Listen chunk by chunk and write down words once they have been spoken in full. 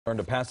A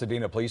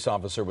Pasadena police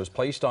officer was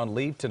placed on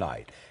leave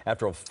tonight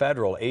after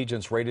federal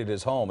agents raided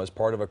his home as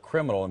part of a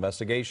criminal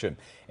investigation.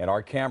 And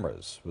our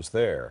cameras was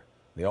there,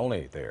 the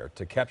only there,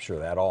 to capture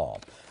that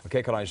all.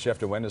 KCAL's Jeff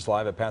Nguyen is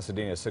live at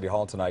Pasadena City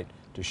Hall tonight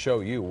to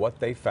show you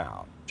what they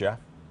found. Jeff?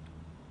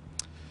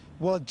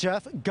 Well,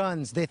 Jeff,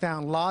 guns. They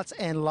found lots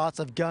and lots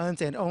of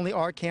guns, and only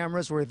our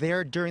cameras were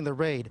there during the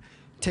raid.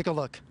 Take a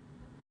look.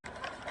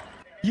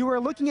 You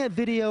are looking at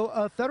video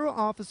of federal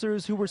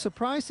officers who were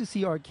surprised to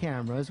see our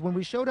cameras when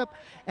we showed up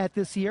at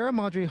the Sierra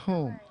Madre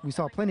home. We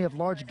saw plenty of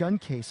large gun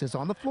cases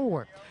on the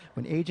floor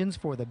when agents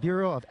for the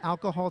Bureau of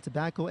Alcohol,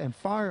 Tobacco, and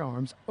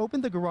Firearms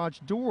opened the garage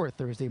door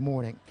Thursday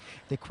morning.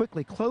 They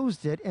quickly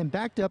closed it and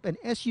backed up an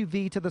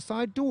SUV to the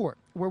side door,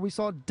 where we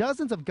saw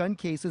dozens of gun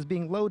cases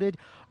being loaded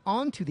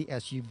onto the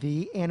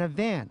SUV and a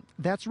van.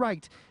 That's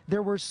right,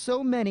 there were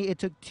so many it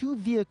took 2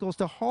 vehicles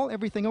to haul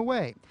everything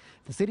away.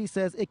 The city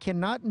says it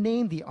cannot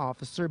name the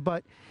officer,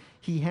 but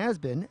he has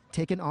been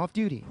taken off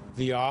duty.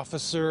 The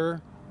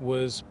officer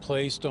was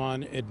placed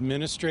on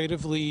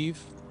administrative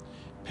leave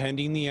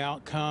pending the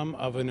outcome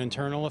of an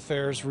internal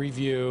affairs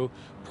review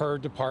per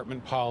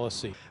department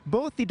policy.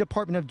 Both the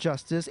Department of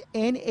Justice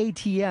and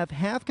ATF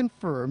have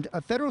confirmed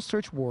a federal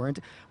search warrant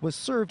was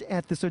served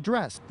at this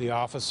address. The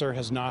officer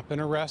has not been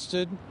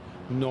arrested,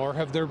 nor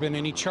have there been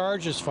any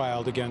charges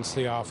filed against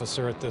the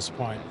officer at this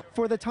point.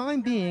 For the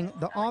time being,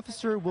 the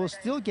officer will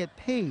still get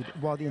paid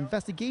while the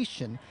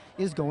investigation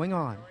is going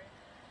on.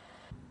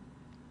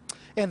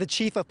 And the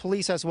chief of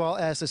police, as well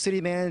as the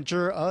city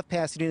manager of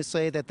Pasadena,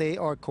 say that they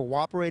are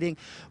cooperating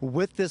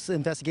with this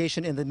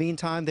investigation. In the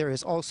meantime, there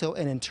is also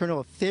an internal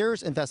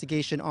affairs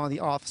investigation on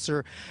the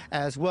officer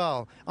as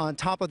well. On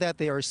top of that,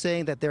 they are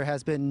saying that there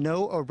has been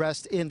no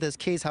arrest in this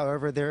case.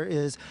 However, there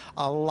is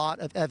a lot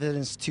of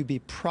evidence to be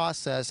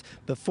processed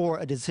before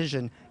a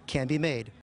decision can be made.